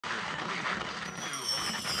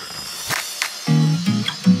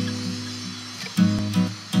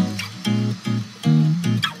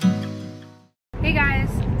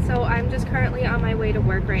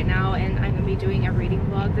doing a reading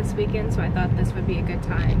vlog this weekend, so I thought this would be a good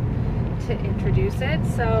time to introduce it.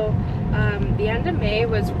 So the end of May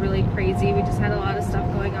was really crazy. We just had a lot of stuff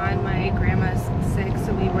going on. My grandma's sick,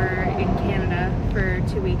 so we were in Canada for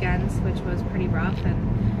 2 weekends, which was pretty rough.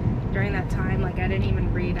 And during that time, like, I didn't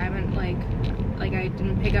even read. I haven't like I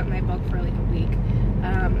didn't pick up my book for like a week.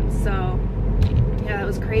 So yeah, it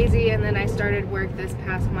was crazy. And then I started work this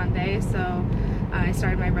past Monday, so I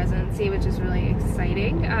started my residency, which is really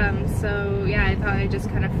exciting. So yeah, I thought I'd just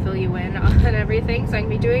kind of fill you in on everything. So I'm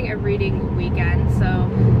gonna be doing a reading weekend. So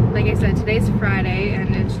like I said, today's Friday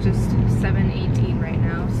and it's just 7:18 right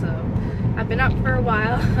now. So I've been up for a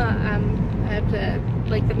while. I have to,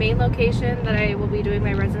 like, the main location that I will be doing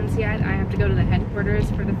my residency at, I have to go to the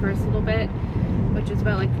headquarters for the first little bit, which is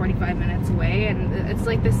about like 45 minutes away, and it's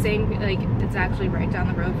like the same, like, it's actually right down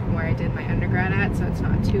the road from where I did my undergrad at, so it's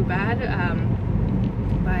not too bad.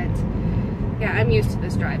 But yeah, I'm used to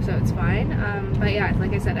this drive, so it's fine. But yeah,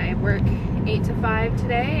 like I said, I work 8 to 5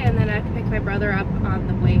 today, and then I have to pick my brother up on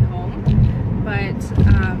the way home. But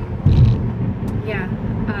yeah,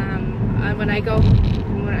 when I'm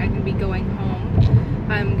gonna be going home,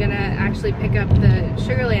 I'm gonna actually pick up the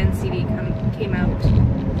Sugarland CD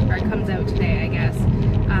comes out today, I guess.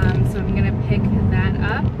 So I'm gonna pick that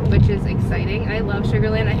up, which is exciting. I love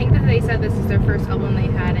Sugarland. I think that they said this is their first album they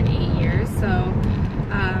had in 8 years, so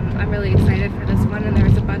I'm really excited for this one. And there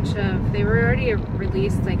was a bunch of, they were already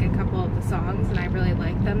released like a couple of the songs, and I really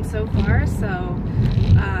like them so far, so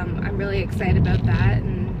I'm really excited about that,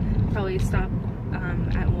 and probably stop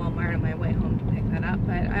at Walmart on my way home to pick that up.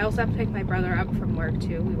 But I also have to pick my brother up from work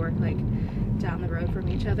too. We work like down the road from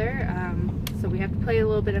each other, so we have to play a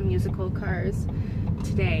little bit of musical cars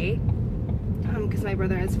today, because my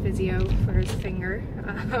brother has physio for his finger.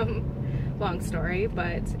 Long story,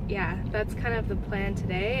 but yeah, that's kind of the plan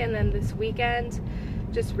today. And then this weekend,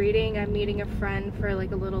 just reading. I'm meeting a friend for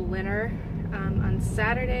like a little dinner on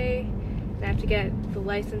Saturday. I have to get the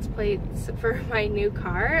license plates for my new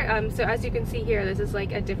car. So as you can see here, this is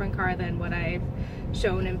like a different car than what I've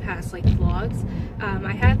shown in past like vlogs.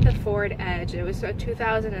 I had the Ford Edge. It was a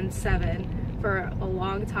 2007 for a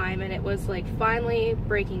long time, and it was like finally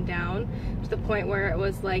breaking down to the point where it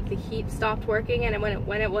was like the heat stopped working, and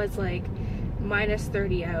when it was like minus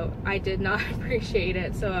 30 out, I did not appreciate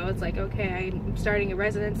it. So I was like, okay, I'm starting a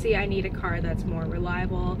residency, I need a car that's more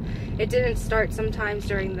reliable. It didn't start sometimes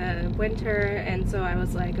during the winter, and so I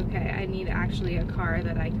was like, okay, I need actually a car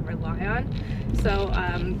that I can rely on. So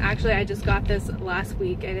actually I just got this last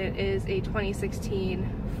week, and it is a 2016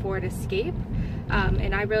 Ford Escape.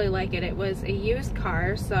 And I really like it. It was a used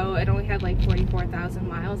car, so it only had like 44,000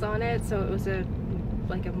 miles on it, so it was a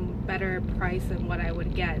better price than what I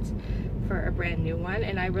would get for a brand new one,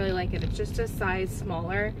 and I really like it. It's just a size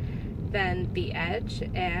smaller than the Edge,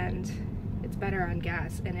 and it's better on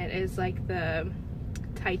gas, and it is like the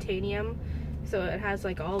titanium, so it has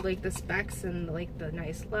like all like the specs and like the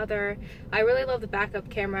nice leather. I really love the backup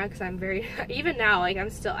camera, because I'm very, even now, like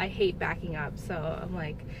I hate backing up, so I'm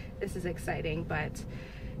like, this is exciting. But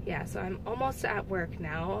yeah, so I'm almost at work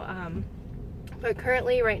now, but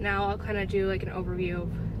currently right now I'll kind of do like an overview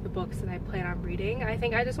of the books that I plan on reading. I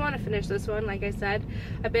think I just want to finish this one. Like I said,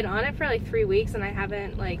 I've been on it for like 3 weeks, and I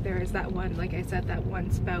haven't, like, there is that one, like I said, that one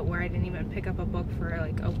spout where I didn't even pick up a book for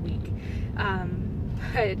like a week.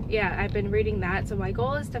 But yeah, I've been reading that, so my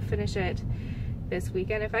goal is to finish it this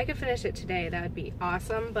weekend. If I could finish it today, that would be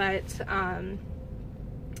awesome. But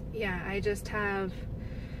yeah, I just have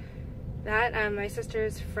that. My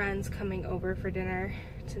sister's friends coming over for dinner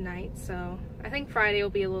tonight, so I think Friday will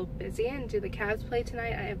be a little busy. And do the Cavs play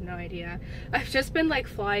tonight? I have no idea. I've just been like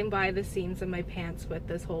flying by the scenes in my pants with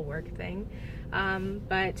this whole work thing.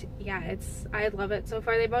 But yeah, I love it so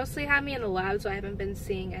far. They mostly have me in the lab, so I haven't been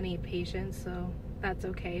seeing any patients, so that's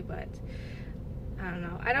okay. But I don't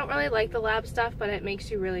know, I don't really like the lab stuff, but it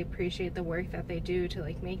makes you really appreciate the work that they do to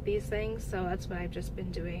like make these things. So that's what I've just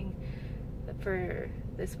been doing for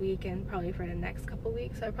this week, and probably for the next couple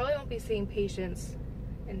weeks. So I probably won't be seeing patients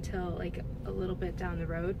until like a little bit down the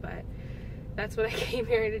road, but that's what I came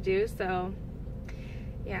here to do. So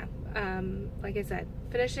yeah, like I said,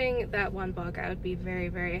 finishing that one book, I would be very,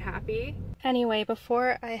 very happy. Anyway,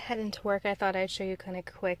 before I head into work, I thought I'd show you kind of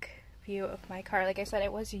quick view of my car. Like I said,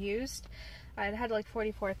 it was used. It had like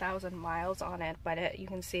 44,000 miles on it, but you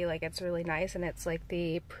can see like it's really nice, and it's like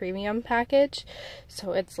the premium package,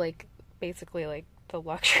 so it's like basically like the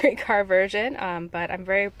luxury car version. But I'm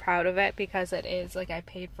very proud of it, because it is like, I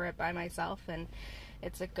paid for it by myself, and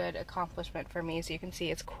it's a good accomplishment for me. So you can see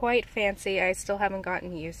it's quite fancy. I still haven't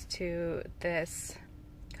gotten used to this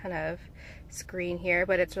kind of screen here,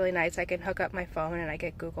 but it's really nice. I can hook up my phone and I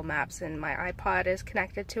get Google Maps, and my iPod is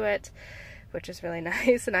connected to it, which is really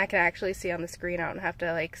nice, and I can actually see on the screen. I don't have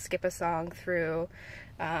to like skip a song through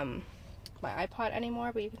my iPod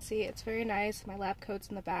anymore, but you can see it's very nice. My lap coat's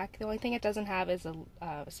in the back. The only thing it doesn't have is a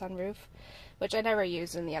sunroof, which I never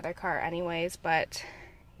used in the other car anyways, but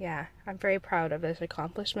yeah, I'm very proud of this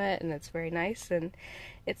accomplishment, and it's very nice, and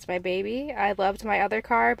it's my baby. I loved my other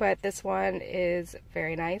car, but this one is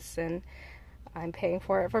very nice, and I'm paying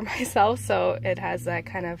for it for myself, so it has that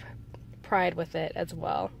kind of pride with it as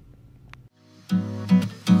well.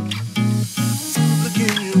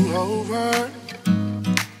 Looking you over,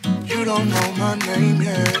 you don't know my name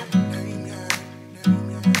yet.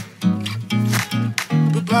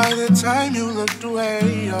 But by the time you looked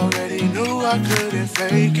away, you already knew I couldn't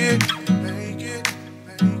fake it.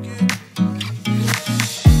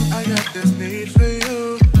 I got this need for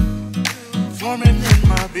you, forming in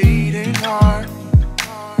my beating heart.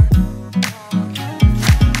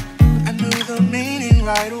 I knew the meaning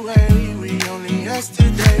right away. We only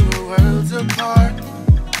yesterday were worlds apart.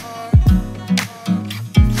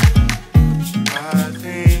 I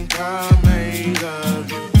think I may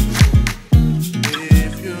love you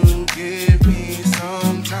if you give me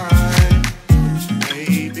some time.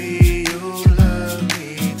 Maybe you'll love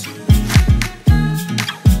me too.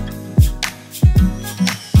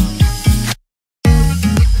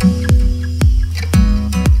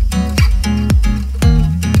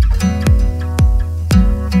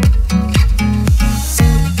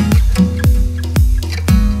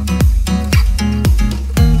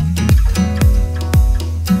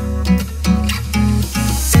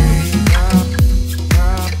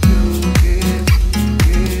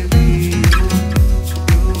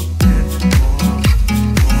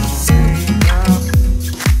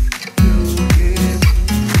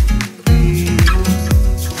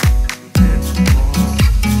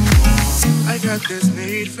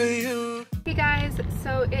 Hey guys,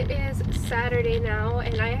 so it is Saturday now,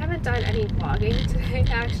 and I haven't done any vlogging today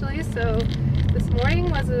actually, so this morning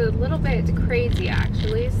was a little bit crazy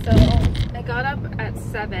actually. So I got up at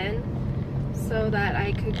 7 so that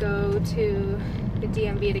I could go to the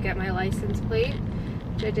DMV to get my license plate,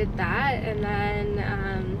 which I did that, and then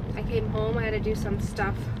I came home. I had to do some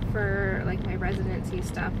stuff for like my residency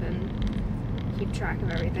stuff and keep track of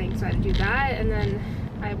everything, so I had to do that, and then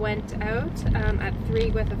I went out at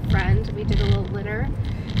 3 with a friend. We did a little dinner.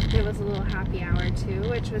 It was a little happy hour too,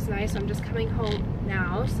 which was nice. So I'm just coming home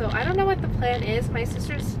now. So I don't know what the plan is. My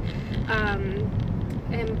sisters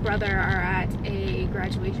and brother are at a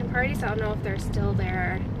graduation party, so I don't know if they're still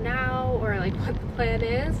there now or like what the plan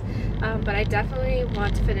is. But I definitely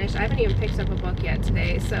want to finish. I haven't even picked up a book yet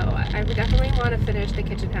today, so I definitely want to finish The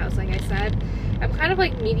Kitchen House. Like I said, I'm kind of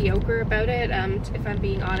like mediocre about it, if I'm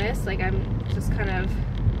being honest. Like I'm just kind of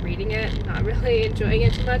reading it, not really enjoying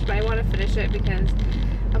it too much, but I want to finish it because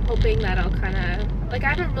I'm hoping that I'll kind of, like I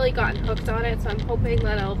haven't really gotten hooked on it, so I'm hoping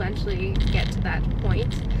that I'll eventually get to that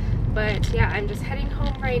point. But yeah, I'm just heading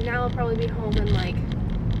home right now. I'll probably be home in like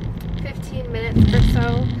 15 minutes or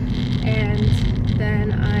so, and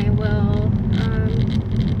then I will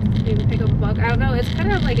maybe pick up a book. I don't know, it's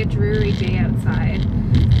kind of like a dreary day outside,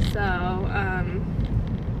 so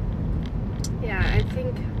yeah, I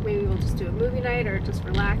think maybe we'll just do a movie night or just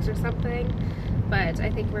relax or something, but I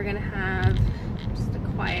think we're gonna have just a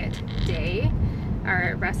quiet day,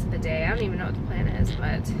 or rest of the day. I don't even know what the plan is,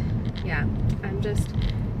 but yeah, I'm just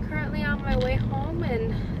currently on my way home,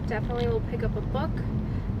 and definitely will pick up a book.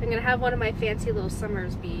 I'm gonna have one of my fancy little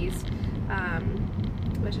Summersbees,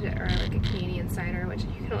 which are like a Canadian cider, which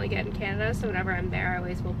you can only get in Canada, so whenever I'm there I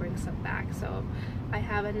always will bring some back, so I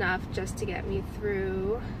have enough just to get me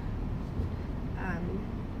through.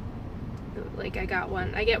 Like I get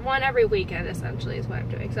one every weekend essentially is what I'm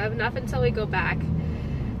doing, so I have enough until we go back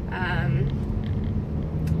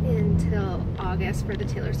until August for the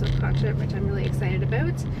Taylor Swift concert, which I'm really excited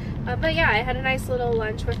about. But yeah, I had a nice little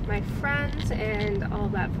lunch with my friends and all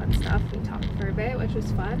that fun stuff. We talked for a bit, which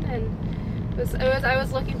was fun, and I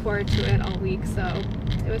was looking forward to it all week, so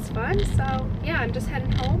it was fun. So yeah, I'm just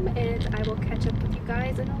heading home, and I will catch up with you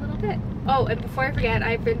guys in a little bit. Oh, and before I forget,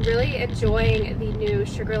 I've been really enjoying the new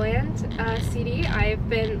Sugarland CD. I've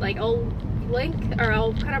been like, I'll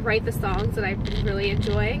kind of write the songs that I've been really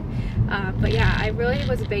enjoying. But yeah, I really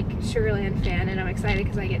was a big Sugarland fan, and I'm excited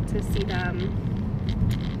because I get to see them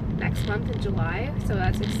next month in July, so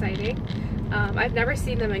that's exciting. I've never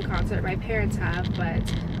seen them in concert. My parents have, but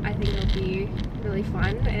I think it'll be really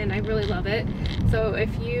fun, and I really love it. So if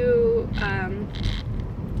you,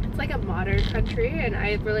 it's like a modern country, and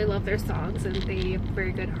I really love their songs, and they have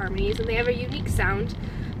very good harmonies, and they have a unique sound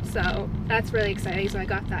So that's really exciting. So I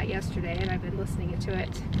got that yesterday and I've been listening to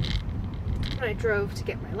it when I drove to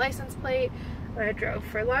get my license plate, when I drove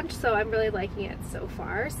for lunch. So I'm really liking it so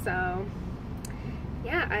far. So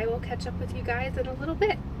yeah, I will catch up with you guys in a little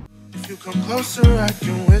bit. If you come closer, I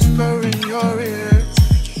can whisper in your ear.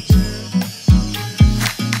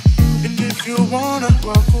 And if you wanna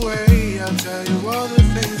walk away, I'll tell you all the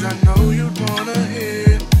things I know you'd wanna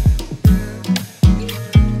hear.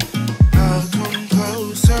 I'll come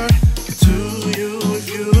closer to you if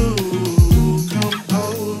you come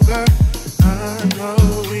over. I know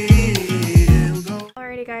we'll go.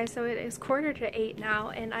 Alrighty guys, so it is 7:45 now,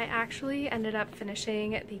 and I actually ended up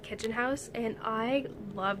finishing The Kitchen House, and I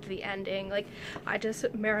loved the ending. Like, I just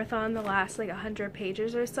marathoned the last like 100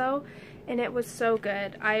 pages or so, and it was so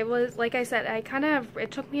good. I was, like I said,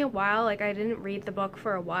 it took me a while. Like, I didn't read the book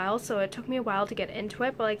for a while, so it took me a while to get into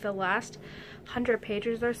it, but like the last 100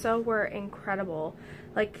 pages or so were incredible.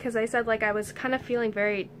 Like, because I said, like, I was kind of feeling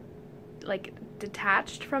very like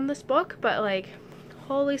detached from this book, but like,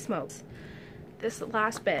 holy smokes, this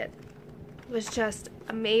last bit was just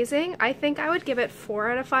amazing. I think I would give it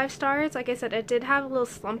 4 out of 5 stars. Like I said, it did have little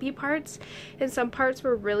slumpy parts, and some parts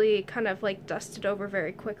were really kind of like dusted over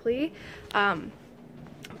very quickly,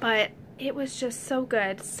 but it was just so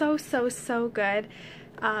good. So good.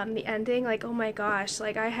 The ending, like, oh my gosh,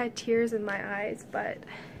 like I had tears in my eyes. But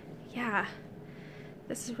yeah,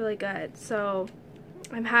 this is really good. So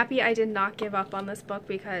I'm happy I did not give up on this book,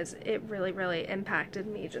 because it really impacted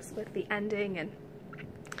me just with the ending, and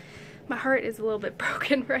my heart is a little bit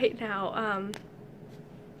broken right now.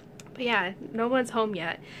 But yeah, no one's home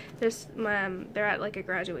yet. They're at like a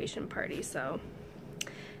graduation party, so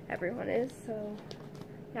everyone is. So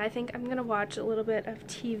yeah, I think I'm gonna watch a little bit of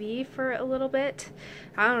TV for a little bit.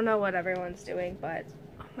 I don't know what everyone's doing, but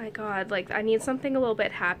oh my god, like I need something a little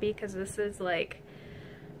bit happy, because this is like,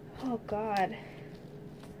 oh god.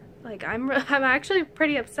 Like, I'm actually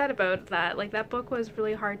pretty upset about that. Like, that book was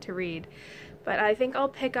really hard to read. But I think I'll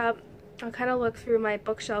kind of look through my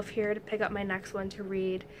bookshelf here to pick up my next one to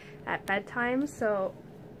read at bedtime. So,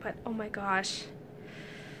 but oh my gosh,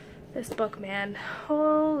 this book, man,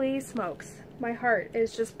 holy smokes. My heart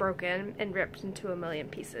is just broken and ripped into a million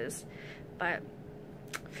pieces. But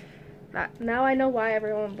now I know why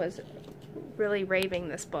everyone was really raving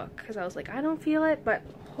this book, because I was like, I don't feel it, but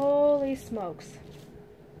holy smokes.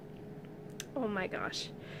 Oh my gosh.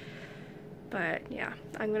 But yeah,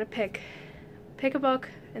 I'm gonna pick a book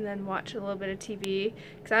and then watch a little bit of TV,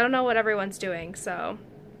 because I don't know what everyone's doing, so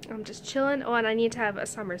I'm just chilling. Oh, and I need to have a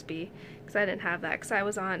Summersby, because I didn't have that, because I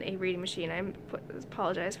was on a reading machine. I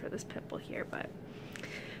apologize for this pimple here, but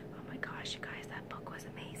oh my gosh, you guys, that book was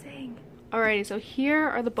amazing. Alrighty, so here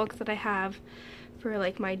are the books that I have for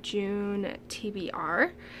like my June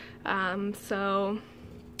TBR. So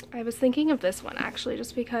I was thinking of this one actually,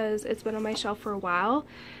 just because it's been on my shelf for a while,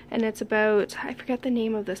 and it's about, I forget the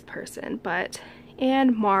name of this person, but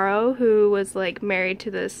Anne Morrow, who was like married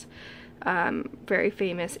to this very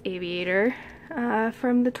famous aviator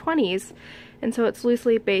from the 20s, and so it's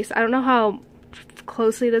loosely based, I don't know how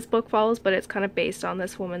closely this book follows, but it's kind of based on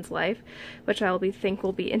this woman's life, which think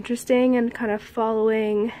will be interesting, and kind of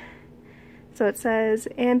following. So it says,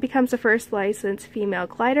 Anne becomes the first licensed female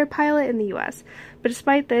glider pilot in the U.S., but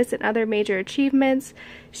despite this and other major achievements,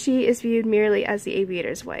 she is viewed merely as the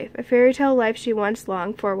aviator's wife. A fairy tale life she once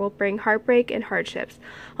longed for will bring heartbreak and hardships,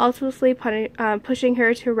 ultimately pushing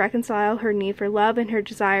her to reconcile her need for love and her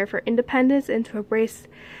desire for independence, and to embrace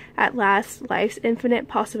at last life's infinite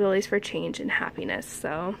possibilities for change and happiness.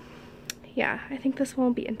 So yeah, I think this one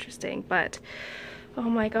will be interesting, but oh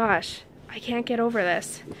my gosh, I can't get over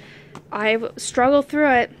this. I've struggled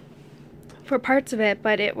through it for parts of it,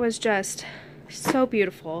 but it was just so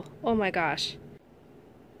beautiful. Oh my gosh.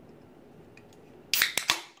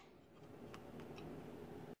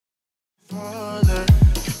 Father,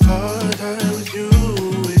 with you,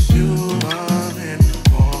 I'm in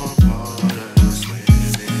warm waters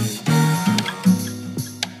swimming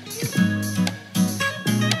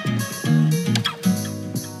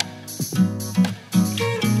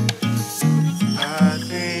I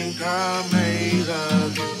think I may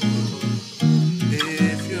love you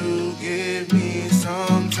if you give me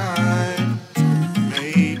some time.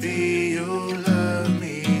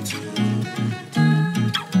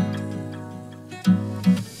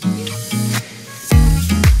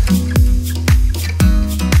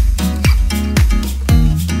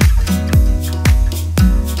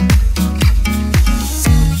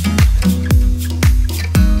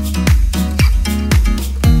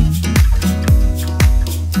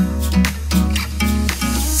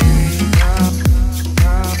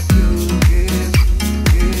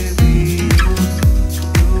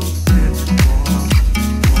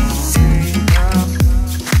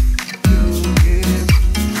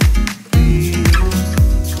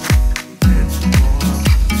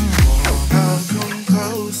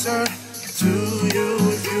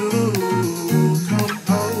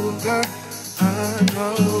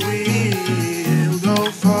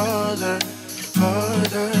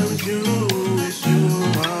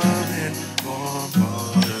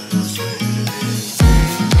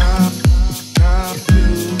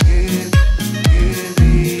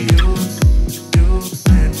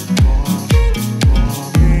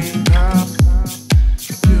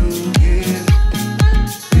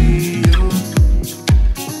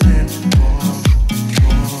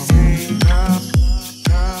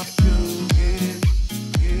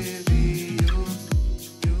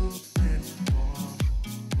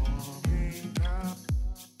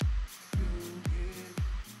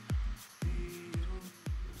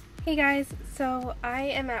 Hey guys, so I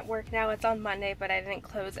am at work now. It's on Monday, but I didn't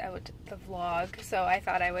close out the vlog, so I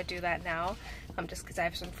thought I would do that now, just because I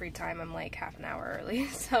have some free time. I'm like half an hour early.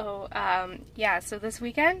 So yeah, so this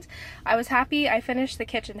weekend I was happy I finished The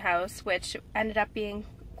Kitchen House, which ended up being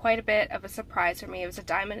quite a bit of a surprise for me. It was a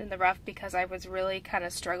diamond in the rough because I was really kind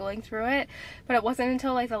of struggling through it, but it wasn't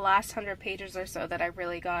until like the last 100 pages or so that I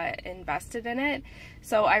really got invested in it,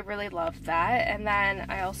 so I really loved that. And then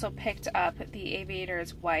I also picked up The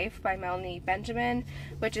Aviator's Wife by Melanie Benjamine,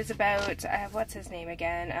 which is about, what's his name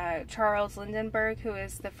again, Charles Lindbergh, who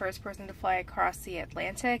is the first person to fly across the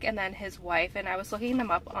Atlantic, and then his wife. And I was looking them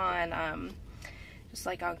up on just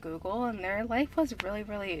like on Google, and their life was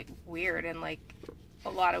really weird, and like a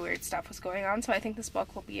lot of weird stuff was going on, so I think this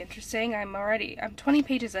book will be interesting. I'm 20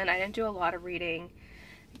 pages in. I didn't do a lot of reading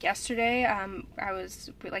yesterday. I was,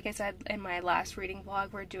 like I said in my last reading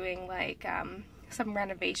vlog, we're doing like some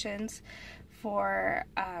renovations for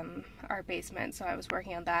our basement, so I was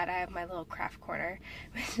working on that. I have my little craft corner,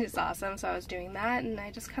 which is awesome, so I was doing that, and I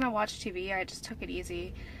just kind of watched TV. I just took it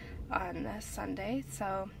easy on Sunday.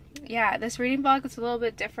 So yeah, this reading vlog was a little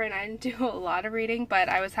bit different. I didn't do a lot of reading, but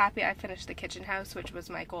I was happy I finished The Kitchen House, which was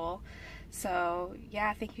my goal. So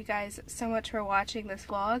yeah, thank you guys so much for watching this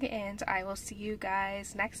vlog, and I will see you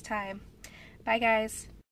guys next time. Bye guys.